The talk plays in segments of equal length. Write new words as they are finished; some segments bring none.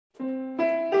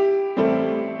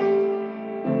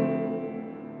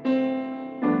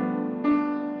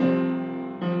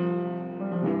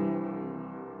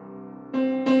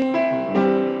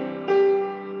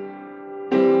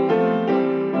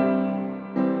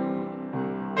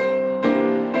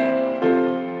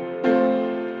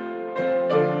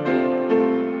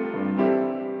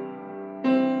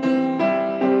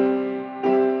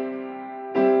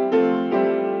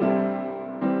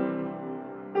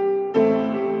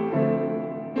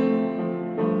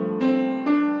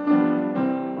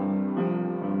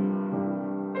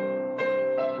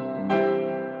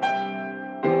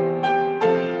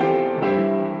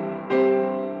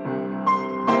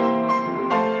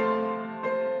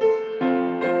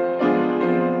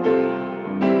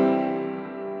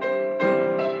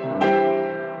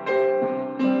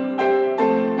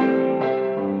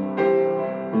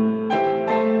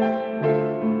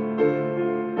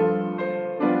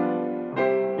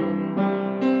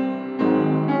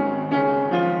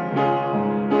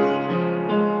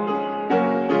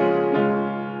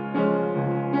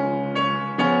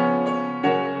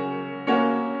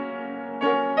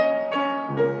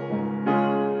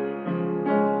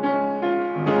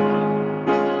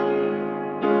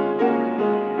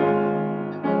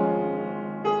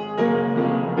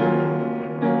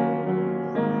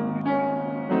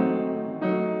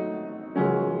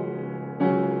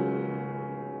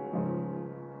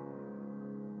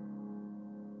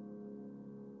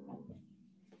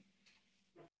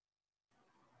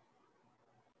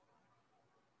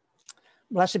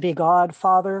Blessed be God,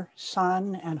 Father,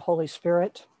 Son, and Holy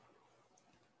Spirit.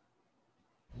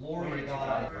 Glory to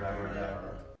God forever and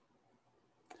ever.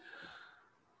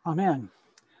 Amen.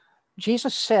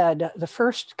 Jesus said, the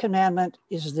first commandment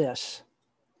is this: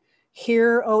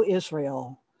 Hear, O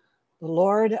Israel, the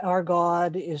Lord our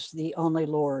God is the only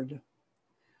Lord.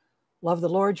 Love the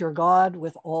Lord your God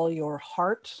with all your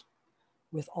heart,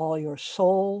 with all your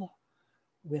soul,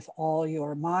 with all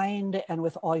your mind, and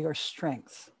with all your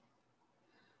strength.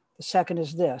 The second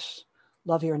is this: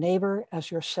 love your neighbor as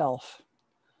yourself.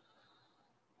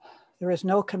 There is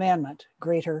no commandment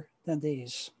greater than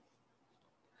these.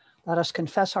 Let us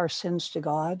confess our sins to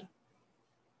God.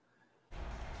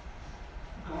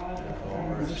 God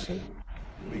of mercy,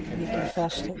 we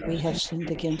confess that we have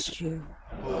sinned against you.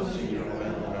 opposing your will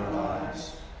in our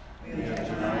lives, we have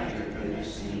denied your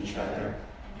goodness in each other,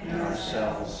 in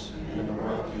ourselves, and in the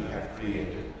world you have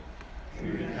created. We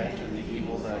repent of the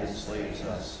evil that enslaves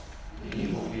us, the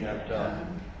evil we have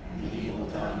done, and the evil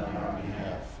done on our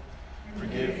behalf.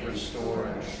 Forgive, restore,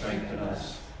 and strengthen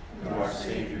us through our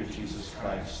Savior Jesus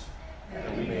Christ,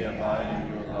 that we may abide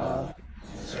in your love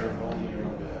and serve only your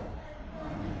will.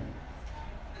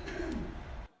 Amen.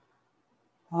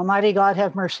 Almighty God,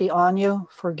 have mercy on you,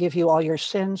 forgive you all your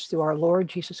sins through our Lord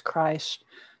Jesus Christ,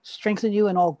 strengthen you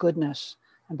in all goodness,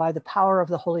 and by the power of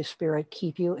the Holy Spirit,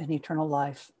 keep you in eternal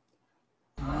life.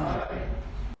 Amen.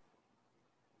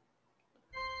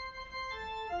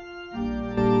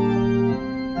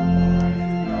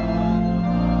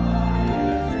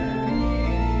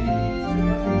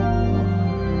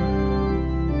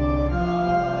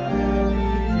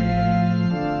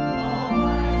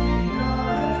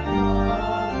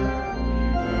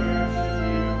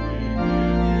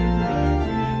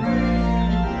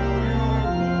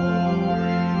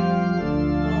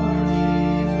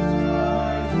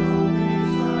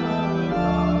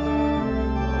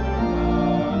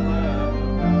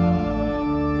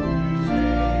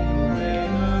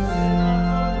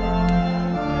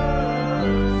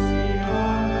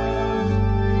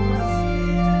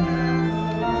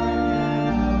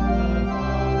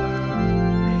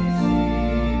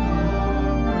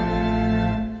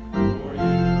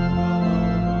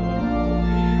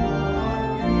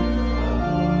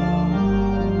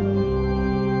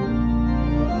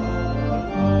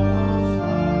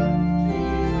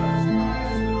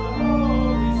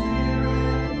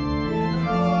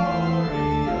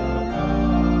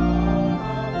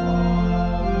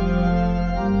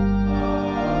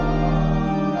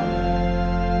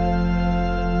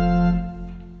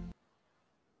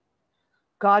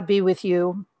 God be with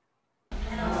you.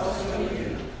 And also with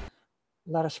you.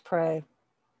 Let us pray.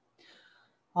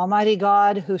 Almighty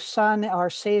God, whose Son,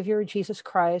 our Savior, Jesus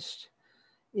Christ,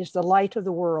 is the light of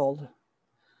the world,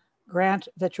 grant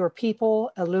that your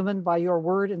people, illumined by your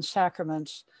word and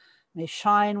sacraments, may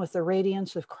shine with the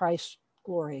radiance of Christ's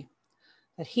glory,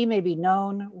 that he may be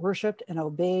known, worshiped, and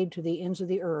obeyed to the ends of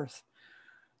the earth.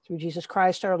 Through Jesus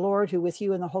Christ our Lord, who with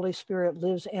you in the Holy Spirit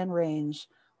lives and reigns,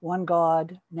 one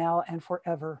God, now and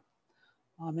forever.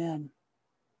 Amen.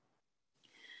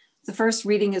 The first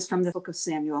reading is from the book of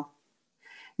Samuel.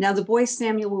 Now the boy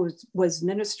Samuel was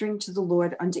ministering to the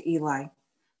Lord unto Eli.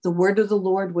 The word of the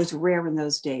Lord was rare in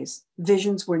those days.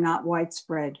 Visions were not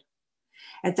widespread.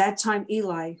 At that time,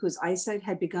 Eli, whose eyesight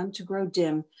had begun to grow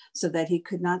dim so that he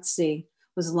could not see,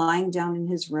 was lying down in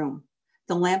his room.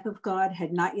 The lamp of God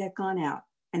had not yet gone out,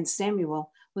 and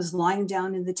Samuel was lying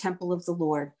down in the temple of the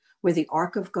Lord, where the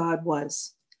ark of God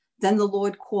was. Then the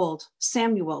Lord called,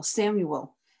 Samuel,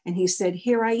 Samuel. And he said,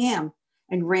 Here I am,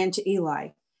 and ran to Eli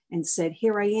and said,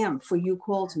 Here I am, for you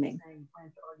called me.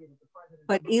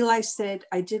 But Eli said,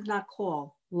 I did not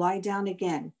call. Lie down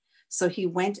again. So he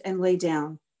went and lay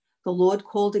down. The Lord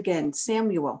called again,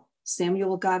 Samuel.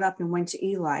 Samuel got up and went to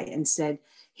Eli and said,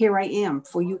 Here I am,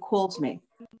 for you called me.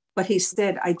 But he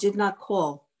said, I did not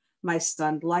call. My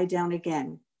son, lie down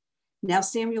again. Now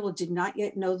Samuel did not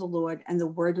yet know the Lord, and the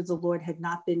word of the Lord had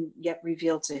not been yet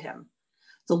revealed to him.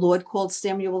 The Lord called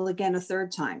Samuel again a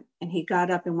third time, and he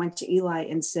got up and went to Eli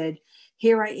and said,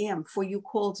 Here I am, for you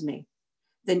called me.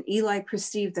 Then Eli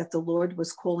perceived that the Lord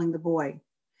was calling the boy.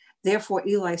 Therefore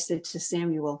Eli said to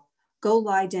Samuel, Go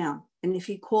lie down, and if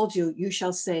he called you, you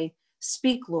shall say,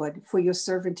 Speak, Lord, for your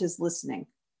servant is listening.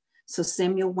 So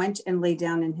Samuel went and lay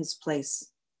down in his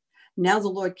place. Now the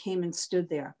Lord came and stood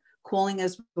there, calling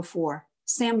as before,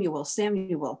 Samuel,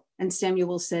 Samuel. And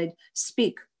Samuel said,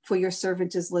 Speak, for your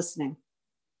servant is listening.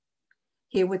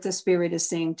 Hear what the Spirit is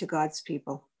saying to God's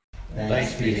people.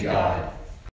 Thanks be to God.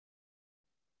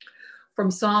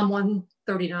 From Psalm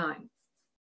 139.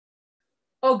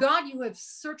 Oh God, you have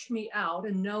searched me out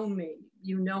and known me.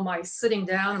 You know my sitting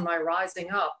down and my rising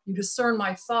up. You discern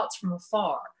my thoughts from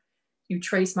afar. You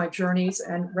trace my journeys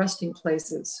and resting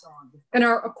places and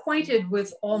are acquainted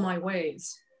with all my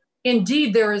ways.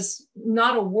 Indeed, there is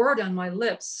not a word on my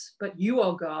lips, but you,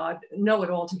 O God, know it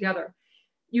altogether.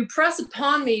 You press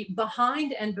upon me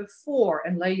behind and before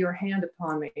and lay your hand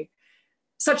upon me.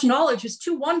 Such knowledge is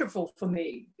too wonderful for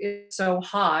me. It's so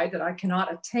high that I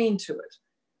cannot attain to it.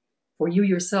 For you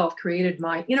yourself created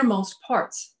my innermost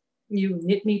parts. You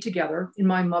knit me together in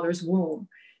my mother's womb.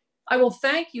 I will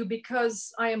thank you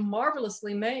because I am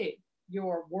marvelously made.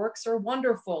 Your works are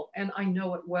wonderful, and I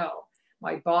know it well.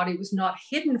 My body was not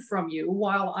hidden from you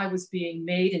while I was being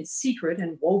made in secret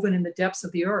and woven in the depths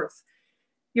of the earth.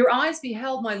 Your eyes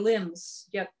beheld my limbs,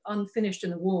 yet unfinished in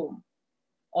the womb.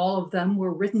 All of them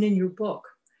were written in your book.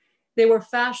 They were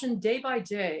fashioned day by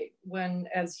day, when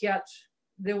as yet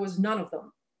there was none of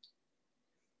them.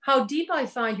 How deep I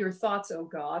find your thoughts, O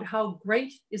God, how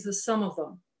great is the sum of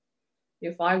them.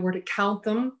 If I were to count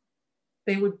them,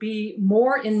 they would be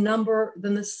more in number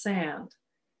than the sand.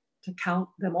 To count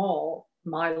them all,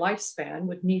 my lifespan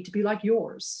would need to be like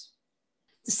yours.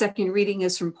 The second reading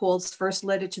is from Paul's first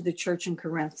letter to the church in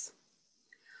Corinth.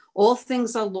 All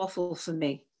things are lawful for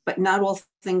me, but not all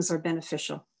things are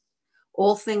beneficial.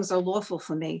 All things are lawful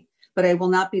for me, but I will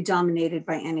not be dominated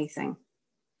by anything.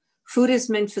 Food is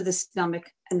meant for the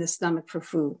stomach and the stomach for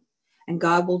food, and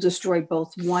God will destroy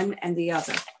both one and the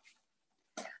other.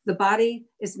 The body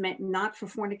is meant not for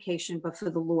fornication, but for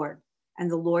the Lord,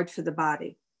 and the Lord for the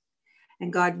body.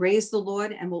 And God raised the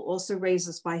Lord and will also raise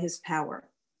us by his power.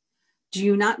 Do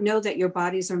you not know that your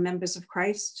bodies are members of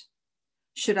Christ?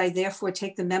 Should I therefore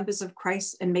take the members of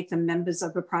Christ and make them members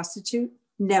of a prostitute?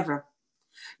 Never.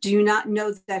 Do you not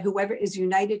know that whoever is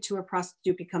united to a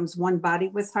prostitute becomes one body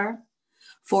with her?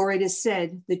 For it is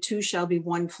said, the two shall be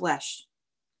one flesh.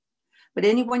 But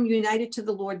anyone united to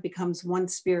the Lord becomes one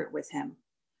spirit with him.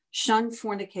 Shun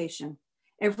fornication.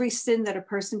 Every sin that a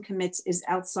person commits is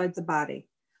outside the body,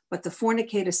 but the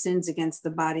fornicator sins against the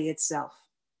body itself.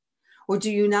 Or do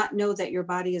you not know that your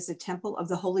body is a temple of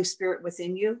the Holy Spirit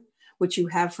within you, which you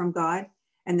have from God,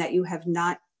 and that you have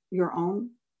not your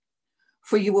own?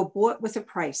 For you were bought with a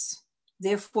price.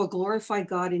 Therefore glorify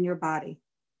God in your body.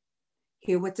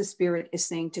 Hear what the Spirit is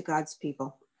saying to God's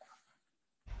people.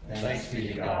 Thanks be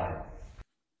to God.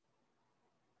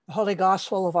 The Holy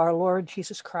Gospel of our Lord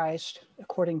Jesus Christ,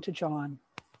 according to John.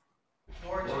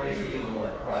 Glory to you,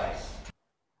 Lord Christ.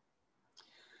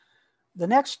 The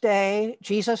next day,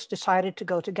 Jesus decided to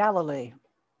go to Galilee.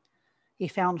 He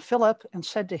found Philip and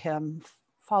said to him,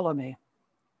 "Follow me."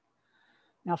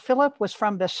 Now Philip was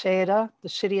from Bethsaida, the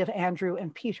city of Andrew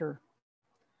and Peter.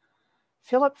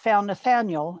 Philip found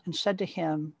Nathanael and said to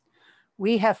him,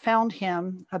 "We have found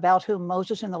him about whom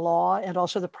Moses in the law and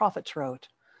also the prophets wrote,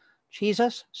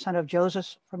 Jesus, son of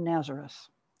Joseph from Nazareth."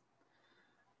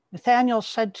 Nathanael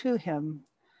said to him,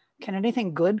 "Can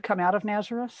anything good come out of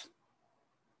Nazareth?"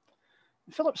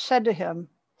 Philip said to him,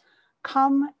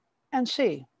 "Come and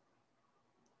see."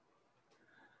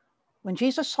 When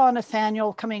Jesus saw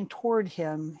Nathanael coming toward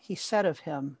him, he said of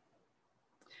him,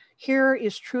 "Here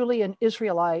is truly an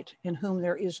Israelite in whom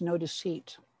there is no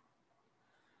deceit."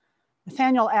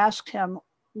 Nathanael asked him,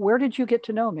 "Where did you get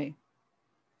to know me?"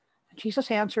 And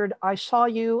Jesus answered, "I saw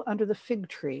you under the fig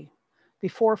tree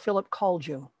before Philip called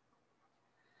you."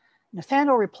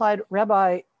 Nathanael replied,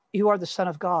 "Rabbi, you are the Son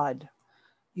of God.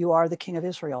 You are the King of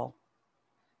Israel."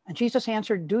 And Jesus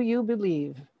answered, "Do you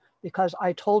believe because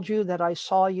I told you that I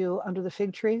saw you under the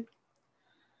fig tree?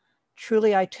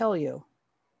 Truly I tell you,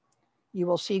 you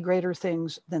will see greater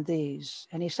things than these."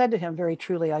 And he said to him, "Very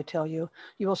truly I tell you,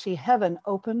 you will see heaven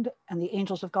opened and the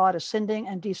angels of God ascending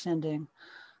and descending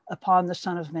upon the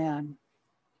Son of Man."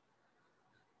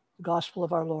 The Gospel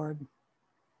of our Lord.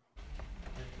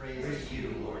 Praise to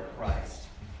you, Lord Christ.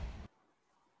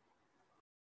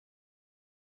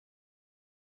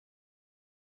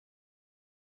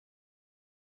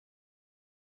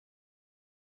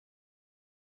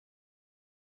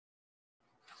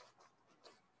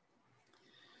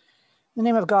 In the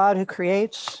name of God, who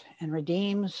creates and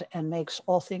redeems and makes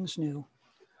all things new.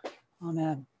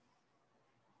 Amen.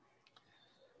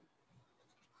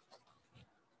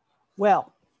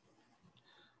 Well,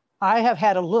 I have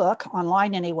had a look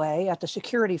online anyway at the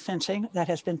security fencing that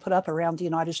has been put up around the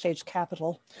United States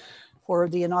Capitol for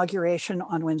the inauguration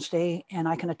on Wednesday, and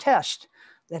I can attest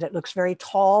that it looks very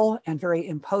tall and very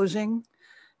imposing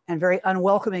and very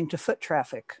unwelcoming to foot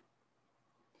traffic,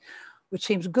 which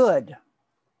seems good,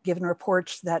 given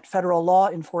reports that federal law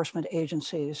enforcement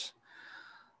agencies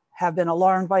have been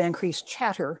alarmed by increased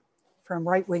chatter from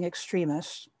right-wing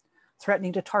extremists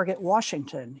threatening to target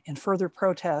Washington in further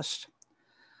protest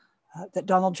that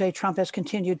Donald J. Trump has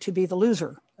continued to be the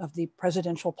loser of the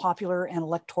presidential popular and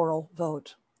electoral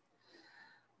vote.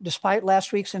 Despite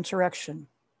last week's insurrection,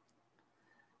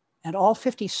 and all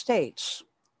 50 states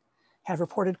have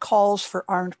reported calls for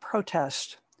armed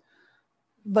protest,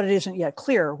 but it isn't yet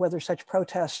clear whether such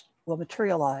protests will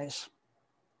materialize.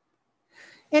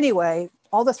 Anyway,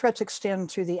 all the threats extend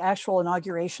to the actual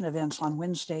inauguration events on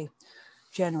Wednesday,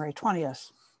 January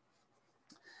 20th.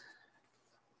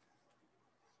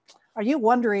 Are you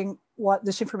wondering what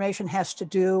this information has to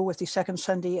do with the second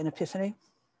Sunday in Epiphany?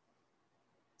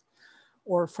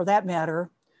 Or for that matter,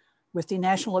 with the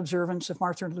national observance of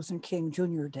Martin Luther King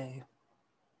Jr. Day?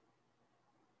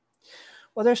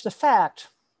 Well, there's the fact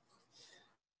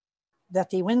that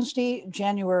the Wednesday,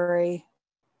 January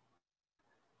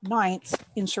 9th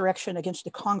insurrection against the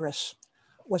Congress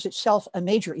was itself a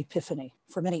major epiphany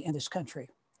for many in this country.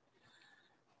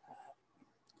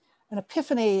 An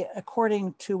epiphany,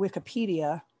 according to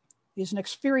Wikipedia, is an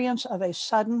experience of a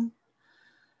sudden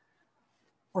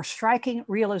or striking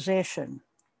realization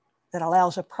that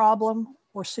allows a problem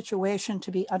or situation to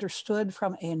be understood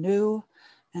from a new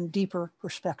and deeper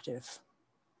perspective.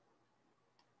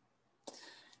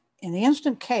 In the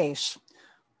instant case,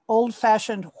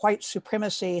 old-fashioned white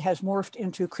supremacy has morphed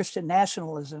into Christian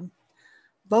nationalism,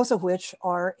 both of which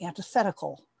are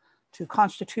antithetical to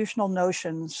constitutional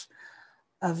notions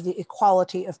of the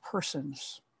equality of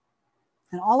persons.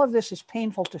 And all of this is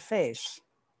painful to face.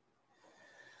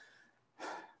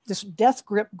 This death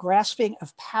grip grasping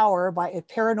of power by a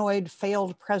paranoid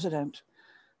failed president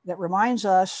that reminds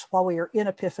us, while we are in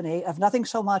Epiphany, of nothing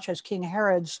so much as King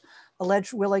Herod's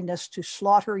alleged willingness to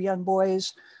slaughter young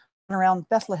boys around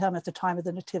Bethlehem at the time of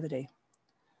the Nativity.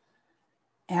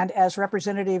 And as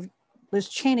Representative Liz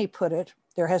Cheney put it,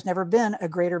 there has never been a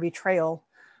greater betrayal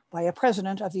by a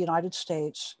president of the United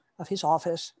States of his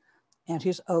office and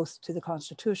his oath to the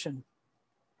Constitution.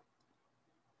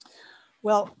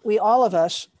 Well, we all of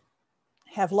us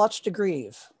have lots to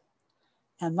grieve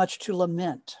and much to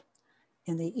lament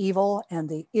in the evil and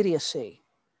the idiocy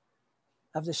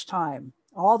of this time,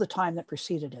 all the time that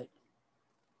preceded it.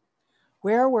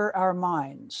 Where were our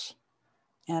minds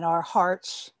and our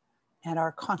hearts and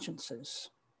our consciences?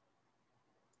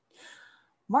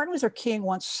 Martin Luther King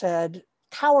once said,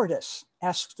 "Cowardice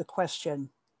asks the question,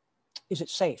 is it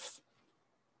safe?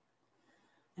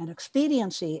 And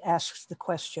expediency asks the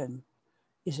question,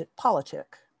 is it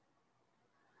politic?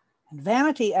 And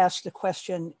vanity asks the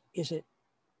question, is it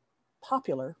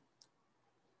popular?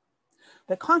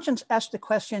 But conscience asks the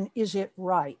question, is it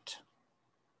right?"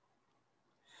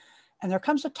 And there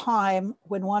comes a time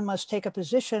when one must take a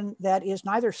position that is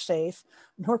neither safe,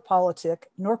 nor politic,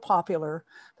 nor popular,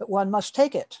 but one must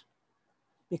take it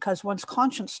because one's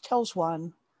conscience tells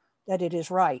one that it is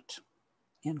right,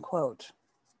 end quote.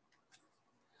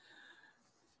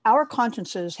 Our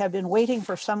consciences have been waiting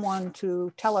for someone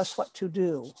to tell us what to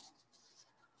do.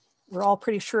 We're all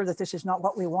pretty sure that this is not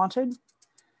what we wanted,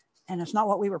 and it's not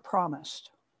what we were promised.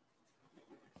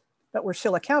 But we're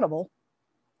still accountable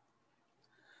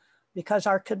because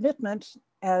our commitment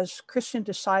as Christian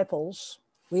disciples,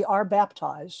 we are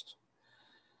baptized,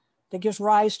 that gives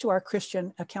rise to our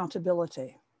Christian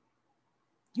accountability.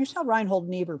 Here's how Reinhold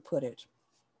Niebuhr put it.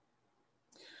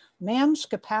 Man's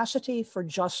capacity for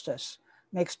justice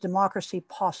makes democracy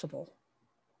possible,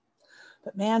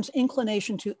 but man's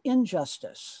inclination to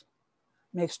injustice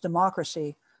makes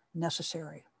democracy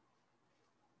necessary.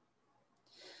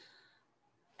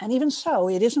 And even so,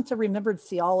 it isn't the remembered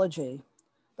theology,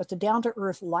 but the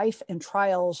down-to-earth life and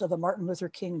trials of a Martin Luther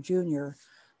King Jr.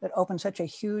 that open such a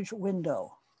huge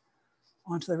window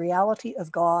onto the reality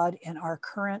of God in our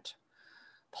current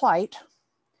plight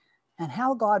and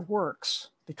how God works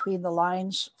between the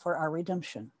lines for our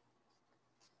redemption.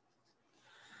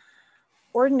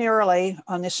 Ordinarily,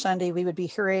 on this Sunday, we would be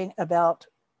hearing about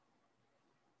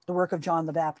the work of John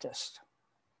the Baptist.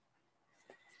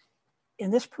 In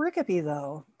this pericope,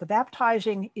 though, the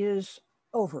baptizing is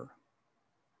over.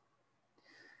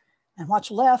 And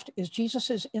what's left is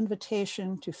Jesus's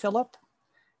invitation to Philip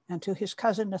and to his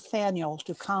cousin Nathanael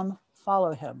to come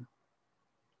follow him.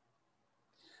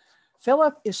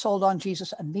 Philip is sold on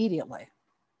Jesus immediately.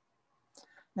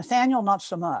 Nathanael, not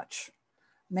so much,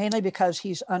 mainly because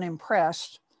he's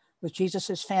unimpressed with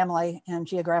Jesus's family and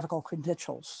geographical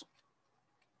credentials.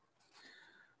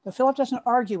 But Philip doesn't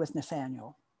argue with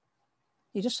Nathanael.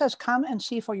 He just says, come and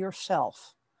see for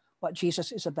yourself what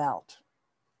Jesus is about.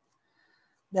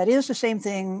 That is the same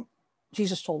thing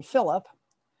Jesus told Philip,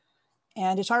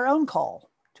 and it's our own call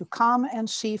to come and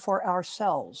see for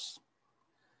ourselves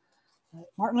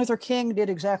Martin Luther King did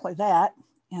exactly that,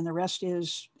 and the rest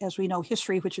is, as we know,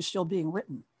 history, which is still being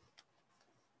written.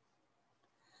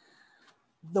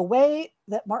 The way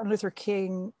that Martin Luther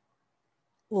King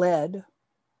led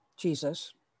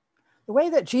Jesus, the way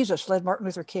that Jesus led Martin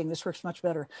Luther King, this works much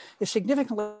better, is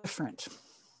significantly different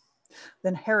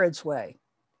than Herod's way,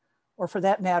 or for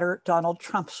that matter, Donald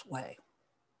Trump's way.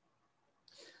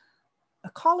 A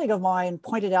colleague of mine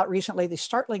pointed out recently the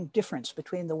startling difference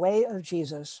between the way of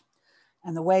Jesus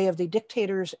and the way of the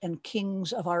dictators and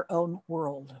kings of our own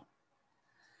world.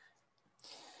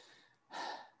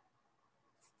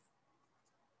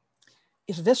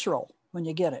 It's visceral when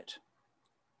you get it.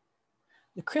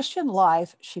 The Christian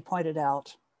life, she pointed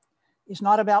out, is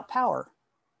not about power.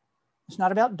 It's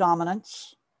not about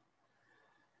dominance.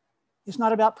 It's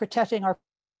not about protecting our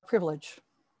privilege.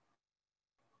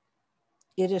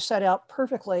 It is set out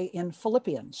perfectly in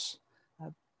Philippians,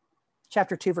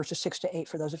 chapter 2, verses 6 to 8,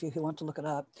 for those of you who want to look it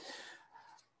up.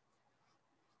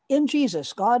 In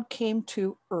Jesus, God came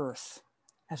to earth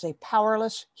as a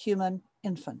powerless human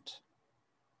infant.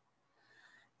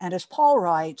 And as Paul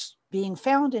writes, being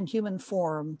found in human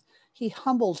form, he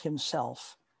humbled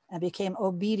himself and became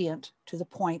obedient to the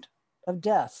point of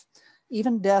death,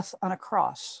 even death on a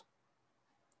cross,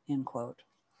 end quote.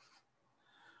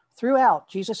 Throughout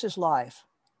Jesus' life,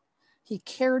 he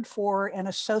cared for and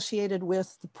associated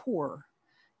with the poor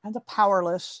and the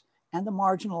powerless and the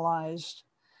marginalized,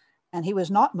 and he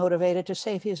was not motivated to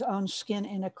save his own skin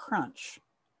in a crunch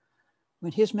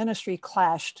when his ministry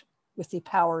clashed with the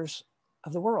powers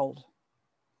of the world.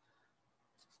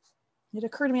 It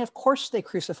occurred to me, of course they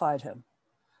crucified him.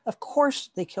 Of course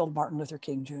they killed Martin Luther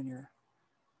King Jr.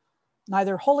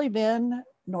 Neither holy men,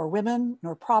 nor women,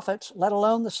 nor prophets, let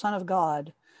alone the Son of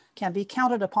God, can be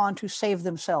counted upon to save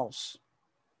themselves.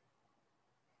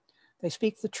 They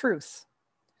speak the truth,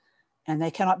 and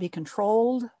they cannot be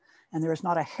controlled, and there is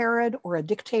not a Herod or a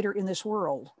dictator in this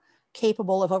world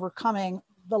capable of overcoming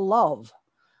the love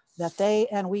that they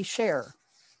and we share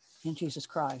in Jesus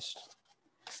Christ.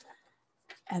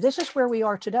 And this is where we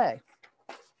are today,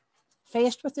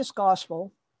 faced with this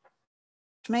gospel,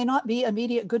 which may not be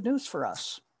immediate good news for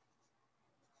us.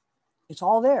 It's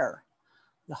all there,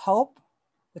 the hope,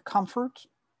 the comfort,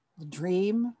 the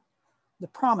dream, the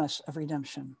promise of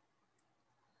redemption.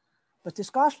 But this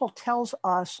gospel tells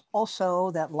us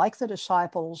also that, like the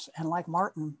disciples and like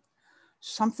Martin,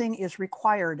 something is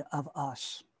required of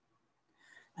us.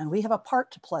 And we have a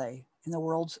part to play in the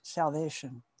world's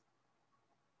salvation.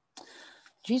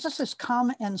 Jesus'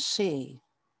 come and see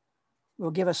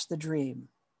will give us the dream.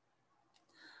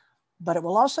 But it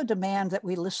will also demand that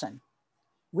we listen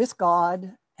with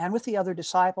God and with the other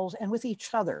disciples and with each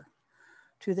other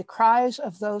to the cries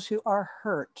of those who are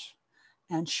hurt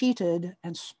and cheated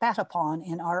and spat upon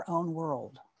in our own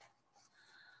world.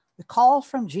 The call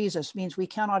from Jesus means we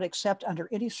cannot accept under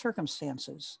any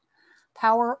circumstances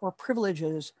power or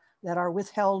privileges that are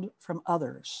withheld from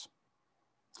others,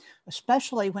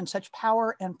 especially when such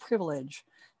power and privilege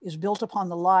is built upon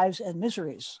the lives and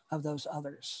miseries of those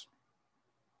others.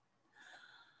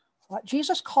 What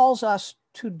Jesus calls us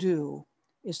to do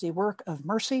is the work of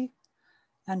mercy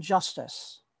and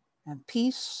justice and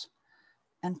peace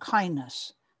and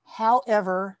kindness,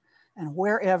 however and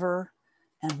wherever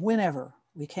and whenever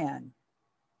we can.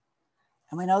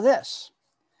 And we know this: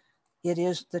 it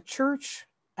is the church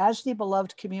as the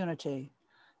beloved community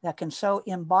that can so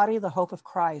embody the hope of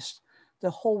Christ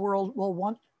the whole world will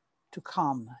want to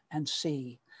come and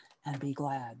see and be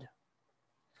glad.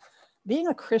 Being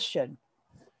a Christian,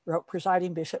 wrote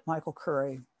presiding Bishop Michael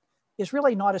Curry, is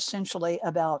really not essentially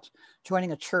about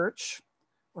joining a church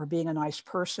or being a nice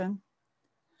person.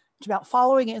 It's about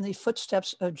following in the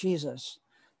footsteps of Jesus,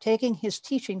 taking his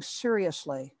teaching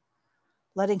seriously,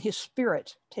 letting his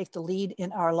Spirit take the lead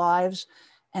in our lives,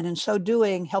 and in so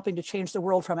doing, helping to change the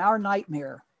world from our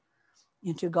nightmare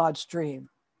into God's dream.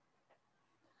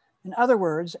 In other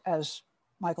words, as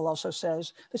Michael also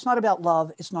says, if it's not about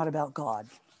love, it's not about God.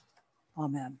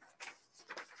 Amen.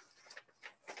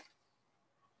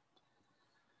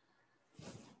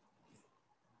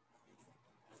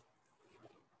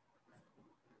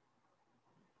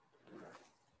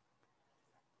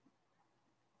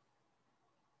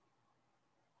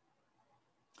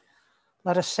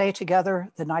 Let us say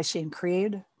together the Nicene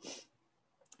Creed,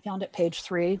 found at page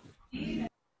 3. We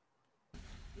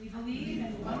believe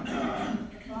in one God,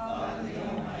 Father the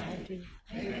Almighty,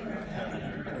 maker of heaven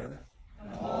and earth,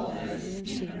 and all that is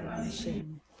seen and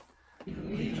unseen. We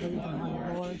believe in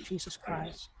one Lord Jesus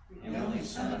Christ, the only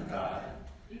Son of God,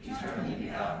 eternally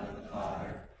begotten of the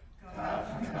Father, God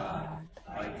from God,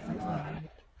 light from light,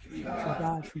 true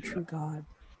God from true God,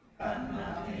 begotten,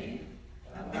 not made,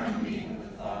 of one being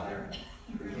with the Father,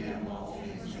 through him all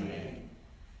things are made.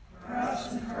 For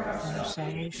us and for our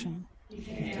salvation, he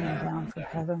came down from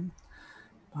heaven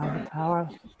by the power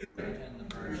and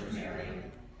the Virgin Mary,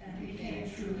 and became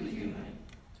truly human.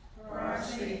 For our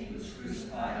sake he was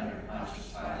crucified under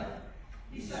Pontius Pilate.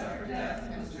 He suffered death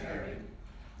and was buried.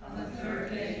 On the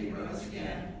third day he rose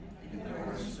again, in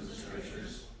accordance with the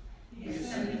Scriptures. He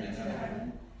ascended into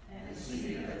heaven, and is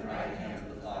seated at the right hand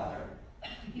of the Father.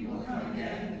 He will come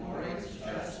again in glory to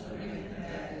judge the living and the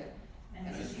dead,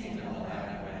 and his kingdom will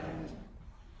have no end.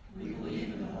 We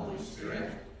believe in the Holy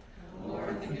Spirit, the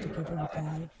Lord, the giver of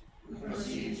life, who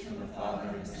proceeds from the Father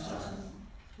and the Son,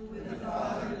 who with the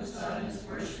Father and the Son is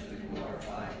worshipped and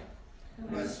glorified,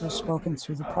 who has spoken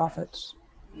through the prophets.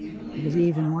 We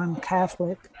believe in one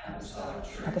Catholic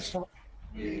apostolic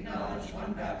We acknowledge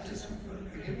one baptism for the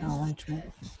forgiveness.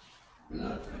 acknowledgement. We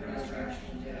look for the resurrection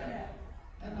of the dead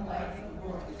and the life of the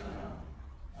world to come.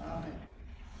 Amen.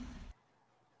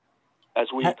 As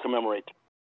we commemorate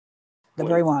The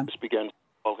very one. Jesus began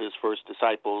all his first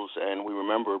disciples, and we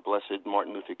remember Blessed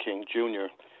Martin Luther King Jr.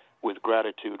 with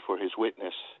gratitude for his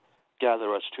witness,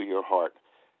 gather us to your heart.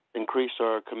 Increase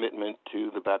our commitment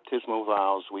to the baptismal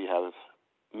vows we have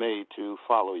made to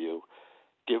follow you.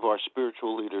 Give our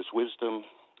spiritual leaders wisdom,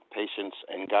 patience,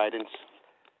 and guidance.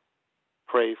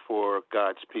 Pray for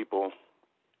God's people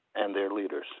and their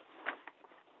leaders.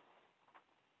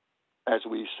 As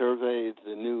we survey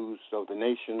the news of the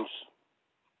nations,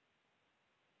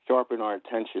 sharpen our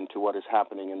attention to what is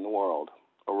happening in the world,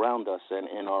 around us and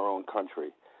in our own country.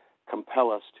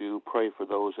 Compel us to pray for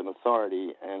those in authority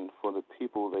and for the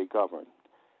people they govern,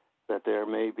 that there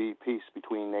may be peace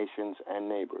between nations and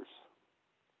neighbors.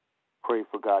 Pray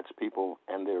for God's people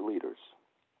and their leaders.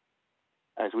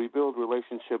 As we build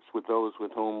relationships with those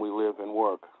with whom we live and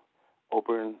work,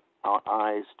 open our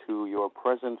eyes to your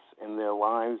presence in their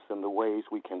lives and the ways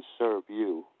we can serve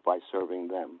you by serving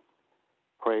them.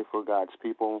 Pray for God's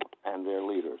people and their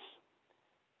leaders.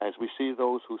 As we see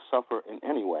those who suffer in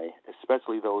any way,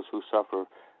 especially those who suffer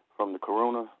from the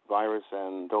coronavirus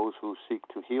and those who seek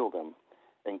to heal them,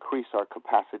 increase our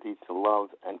capacity to love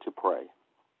and to pray.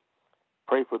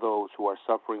 Pray for those who are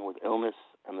suffering with illness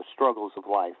and the struggles of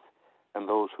life, and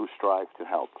those who strive to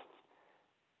help.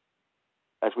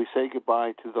 As we say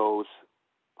goodbye to those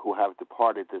who have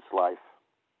departed this life,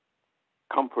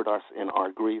 comfort us in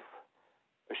our grief,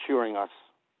 assuring us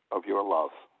of your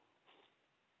love.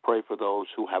 Pray for those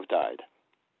who have died.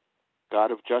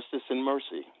 God of justice and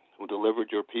mercy, who delivered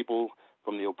your people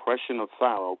from the oppression of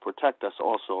Pharaoh, protect us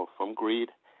also from greed,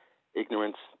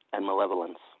 ignorance, and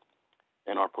malevolence,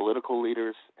 and our political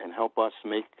leaders, and help us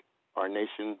make our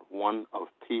nation one of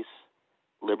peace,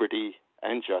 liberty,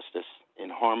 and justice in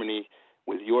harmony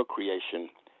with your creation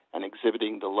and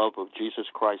exhibiting the love of Jesus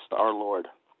Christ our Lord,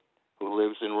 who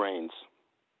lives and reigns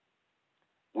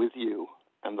with you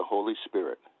and the Holy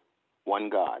Spirit, one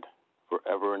God,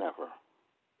 forever and ever.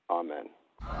 Amen.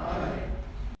 Amen.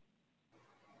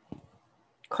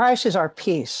 Christ is our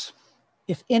peace.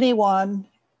 If anyone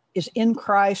is in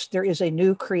Christ, there is a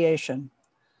new creation.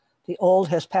 The old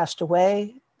has passed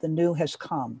away, the new has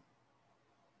come.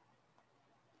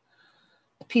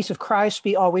 The peace of Christ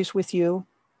be always with you.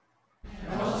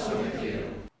 And also with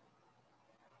you.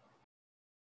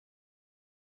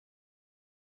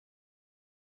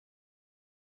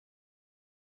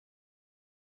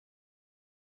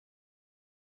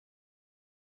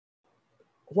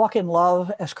 Walk in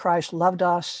love as Christ loved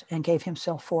us and gave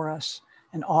himself for us,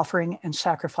 an offering and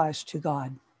sacrifice to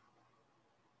God.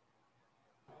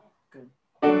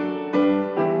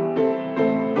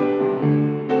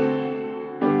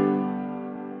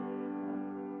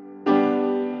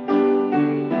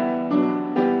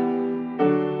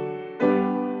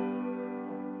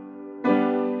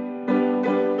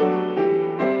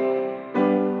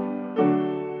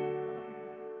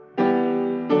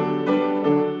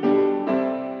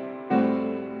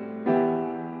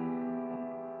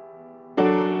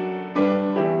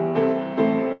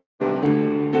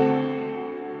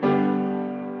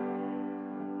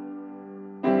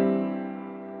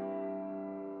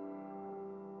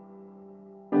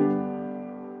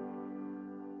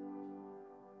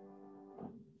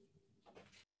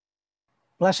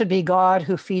 Blessed be God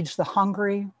who feeds the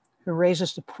hungry, who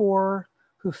raises the poor,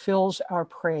 who fills our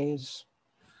praise.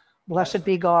 Blessed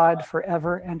be God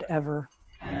forever and ever.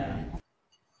 Amen.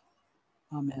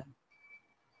 Amen.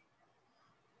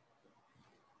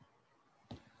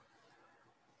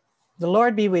 The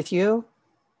Lord be with you.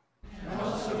 And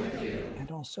also with you.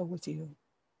 And also with you.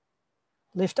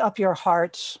 Lift up your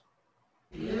hearts.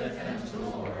 We lift them to the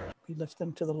Lord. We lift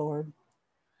them to the Lord.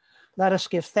 Let us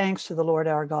give thanks to the Lord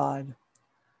our God.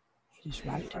 It is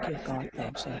right to give God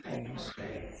thanks and praise.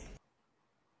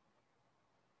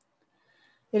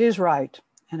 It is right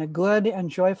and a good and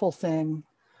joyful thing,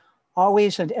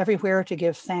 always and everywhere to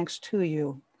give thanks to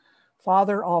you,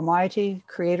 Father Almighty,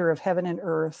 creator of heaven and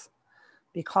earth,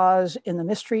 because in the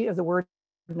mystery of the Word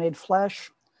made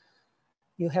flesh,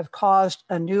 you have caused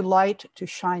a new light to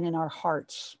shine in our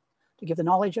hearts, to give the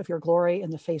knowledge of your glory in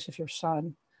the face of your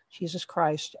Son, Jesus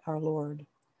Christ, our Lord.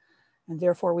 And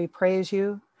therefore we praise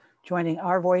you, joining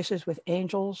our voices with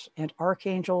angels and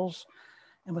archangels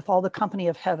and with all the company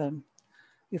of heaven.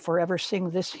 We forever sing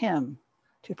this hymn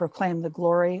to proclaim the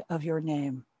glory of your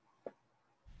name.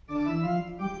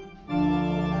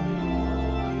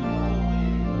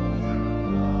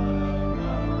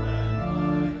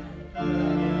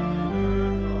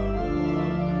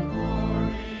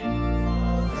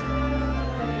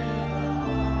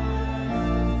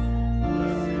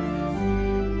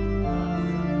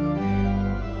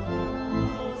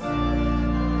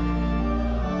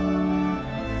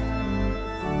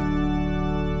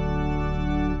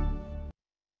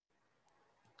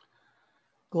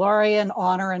 Glory and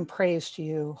honor and praise to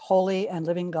you, holy and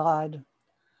living God,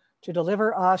 to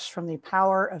deliver us from the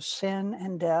power of sin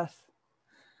and death,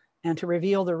 and to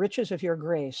reveal the riches of your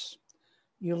grace.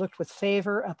 You looked with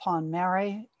favor upon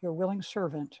Mary, your willing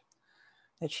servant,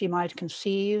 that she might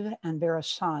conceive and bear a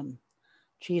son,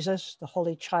 Jesus, the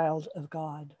holy child of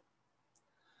God.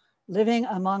 Living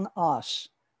among us,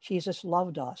 Jesus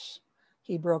loved us.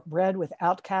 He broke bread with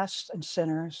outcasts and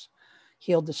sinners,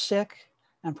 healed the sick,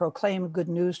 and proclaimed good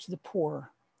news to the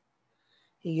poor.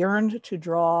 He yearned to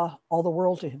draw all the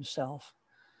world to himself,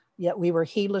 yet we were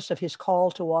heedless of his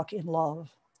call to walk in love.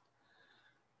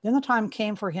 Then the time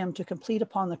came for him to complete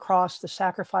upon the cross the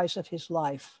sacrifice of his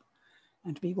life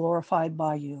and to be glorified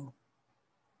by you.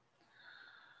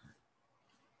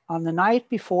 On the night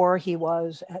before he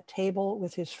was at table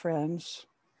with his friends,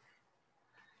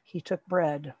 he took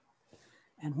bread,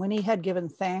 and when he had given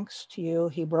thanks to you,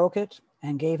 he broke it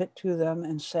and gave it to them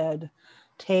and said,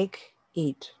 "Take,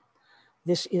 eat.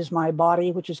 This is my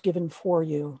body, which is given for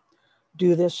you.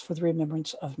 Do this for the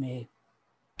remembrance of me."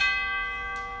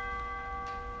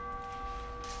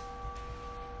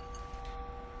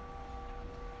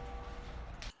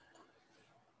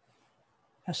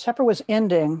 As supper was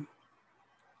ending,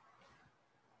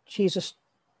 Jesus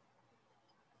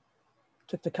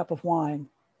took the cup of wine.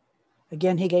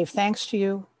 Again, he gave thanks to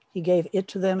you. He gave it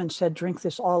to them and said, "Drink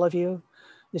this, all of you.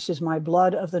 This is my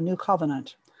blood of the new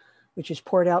covenant, which is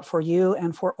poured out for you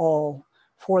and for all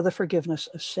for the forgiveness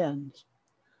of sins.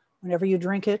 Whenever you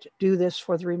drink it, do this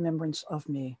for the remembrance of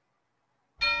me."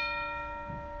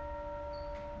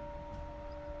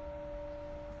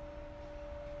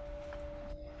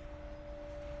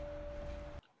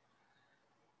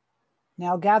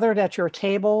 Now gathered at your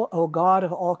table, O God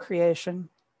of all creation,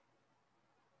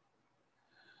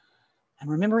 and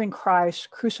remembering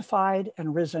Christ crucified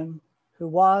and risen, who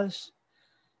was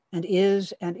and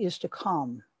is to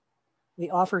come, we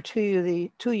offer to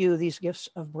you these gifts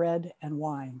of bread and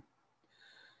wine,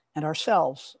 and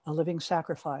ourselves a living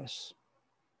sacrifice.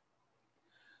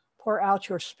 Pour out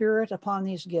your Spirit upon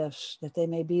these gifts, that they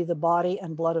may be the body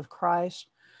and blood of Christ.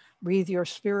 Breathe your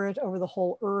Spirit over the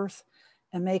whole earth,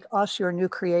 and make us your new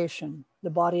creation, the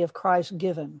body of Christ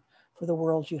given for the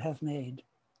world you have made.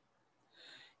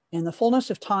 In the fullness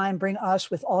of time, bring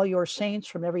us with all your saints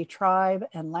from every tribe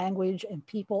and language and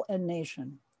people and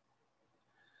nation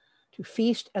to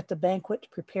feast at the banquet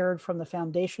prepared from the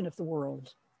foundation of the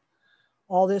world.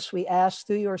 All this we ask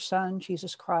through your Son,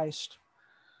 Jesus Christ.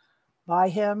 By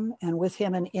him and with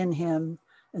him and in him,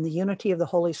 in the unity of the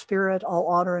Holy Spirit, all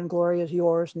honor and glory is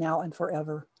yours now and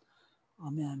forever.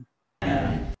 Amen.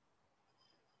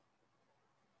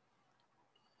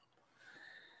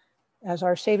 As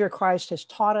our Savior Christ has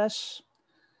taught us,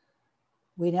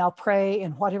 we now pray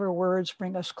in whatever words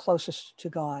bring us closest to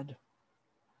God.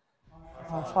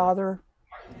 Our Father,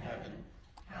 in heaven,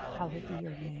 hallowed be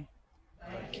your name.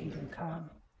 Thy kingdom come,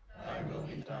 thy will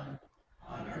be done,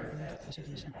 on earth as it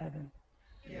is in heaven.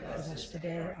 Give us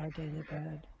today our daily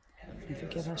bread, and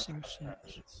forgive us our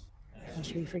sins,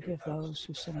 as we forgive those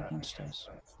who sin against us.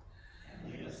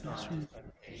 And lead us not into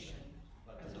temptation,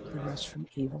 but deliver us from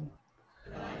evil.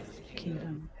 The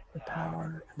kingdom, the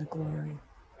power, and the glory,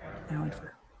 now and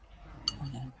forever.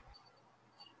 Amen.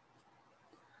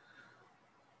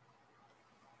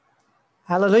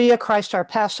 Hallelujah, Christ our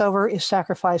Passover is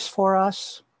sacrificed for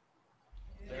us.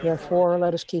 Therefore,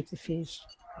 let us keep the feast.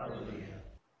 Hallelujah.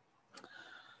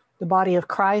 The body of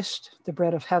Christ, the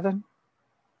bread of heaven.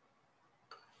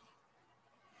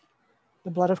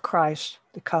 the blood of Christ,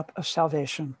 the cup of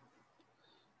salvation.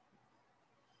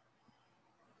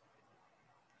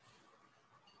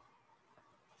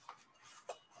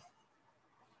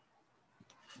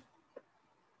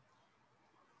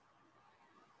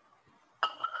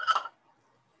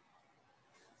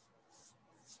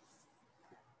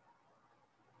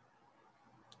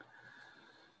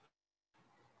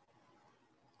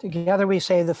 Together we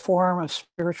say the form of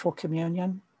spiritual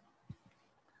communion.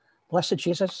 Blessed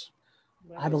Jesus,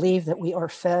 I believe that we are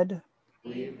fed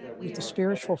with the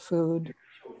spiritual food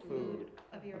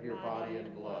of your body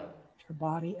and blood. your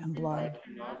body and blood.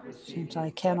 Since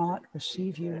I cannot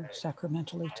receive you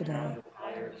sacramentally today,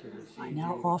 I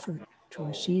now offer to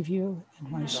receive you in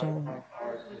my soul.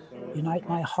 Unite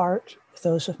my heart with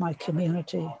those of my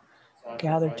community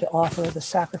gathered to offer the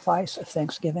sacrifice of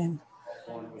thanksgiving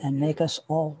and make us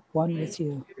all one with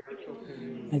you.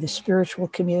 May the spiritual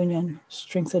communion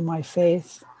strengthen my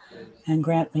faith and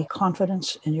grant me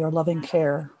confidence in your loving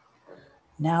care,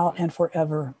 now and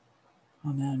forever.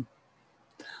 Amen.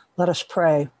 Let us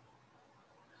pray.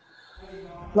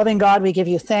 Loving God, we give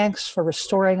you thanks for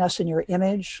restoring us in your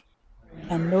image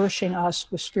and nourishing us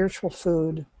with spiritual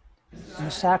food in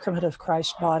the sacrament of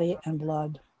Christ's body and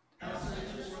blood.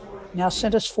 Now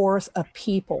send us forth a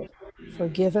people,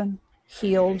 forgiven,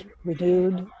 healed,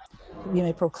 renewed, that we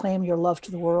may proclaim your love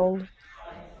to the world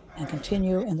and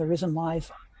continue in the risen life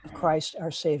of Christ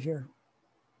our Savior.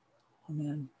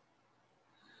 Amen.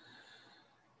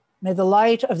 May the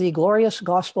light of the glorious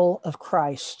gospel of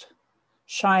Christ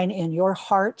shine in your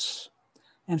hearts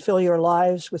and fill your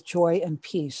lives with joy and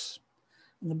peace.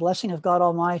 And the blessing of God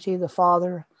Almighty, the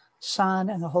Father, Son,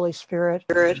 and the Holy Spirit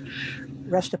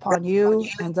rest upon you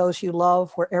and those you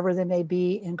love wherever they may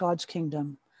be in God's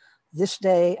kingdom, this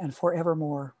day and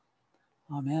forevermore.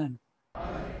 Amen.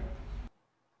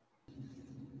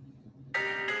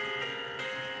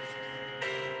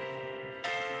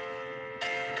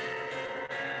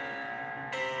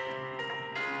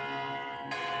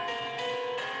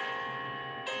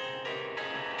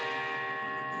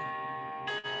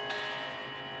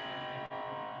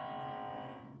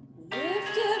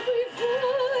 Lift every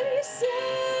voice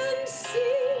and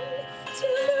sing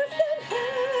till earth and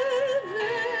heaven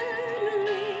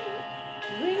ring.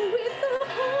 Ring with the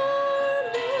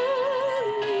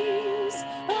harmonies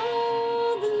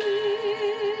of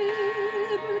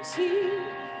liberty.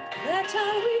 Let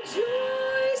our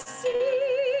rejoicing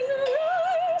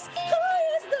rise high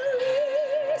as the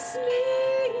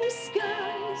listening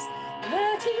skies.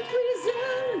 Let it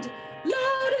resound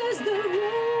loud as the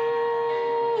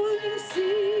rolling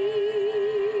sea.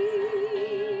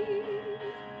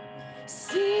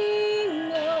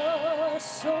 Sing a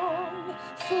song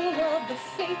full of the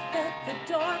faith that the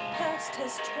dark past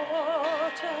has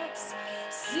taught us.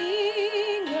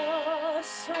 Sing a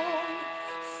song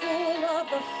full of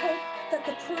the hope that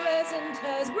the present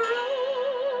has brought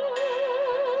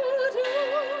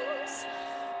us.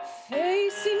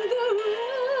 Facing the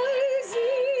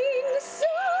rising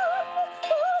sun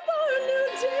of our new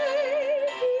day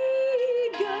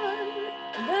begun,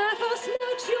 let us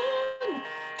march on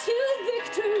till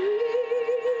victory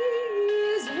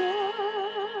is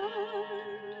won.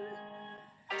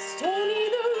 Stony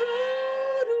the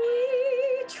road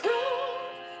we trod,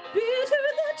 bitter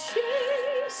the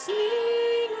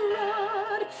chastening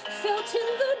rod, felt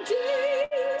in the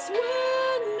days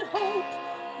when hope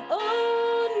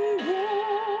unborn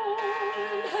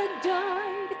had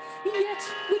died, yet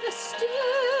with a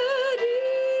steady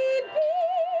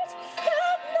beat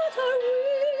have not our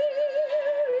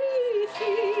weary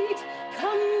feet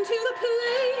come to the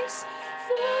place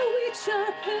for which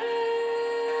our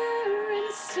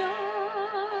parents sighed.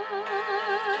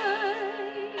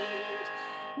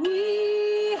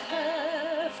 We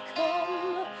have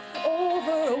come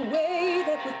over a way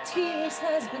that with tears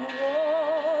has been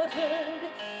watered.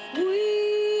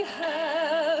 We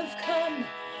have come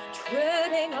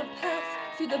treading a path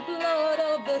through the blood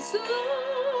of the slaughtered,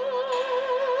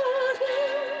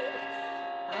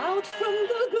 out from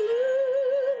the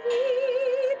gloomy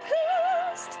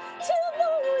past till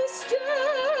now we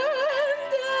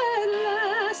stand at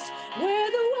last, where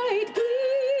the white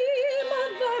gleam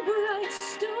of our bright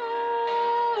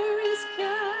star is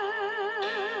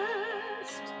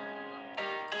cast.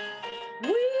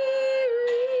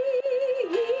 Weary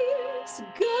years,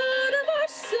 God of our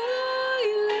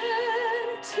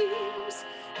silent tears,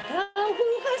 thou who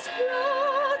hast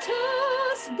brought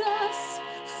us thus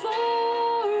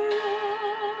far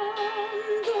on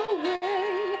the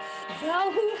way, thou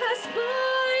who hast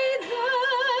by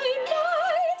thy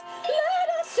might led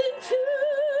us into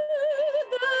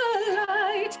the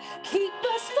light, keep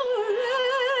us forever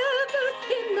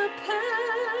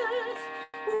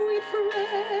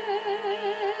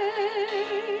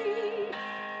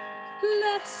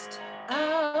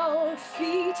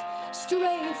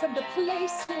from the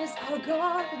places, our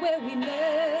God, where we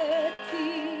met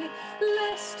thee,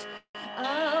 lest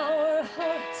our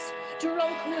hearts,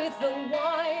 drunk with the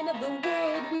wine of the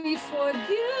world, we forget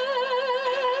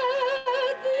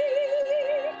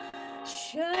thee.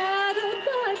 Shadowed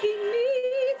by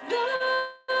beneath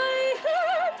thy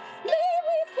hand, may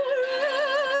we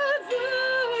forever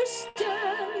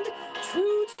stand,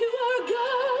 true to our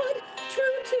God,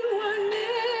 true to our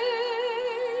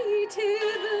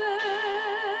native land.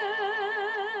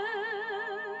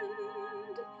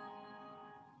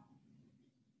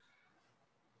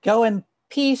 Go in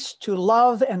peace to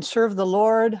love and serve the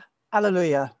Lord.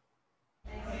 Alleluia.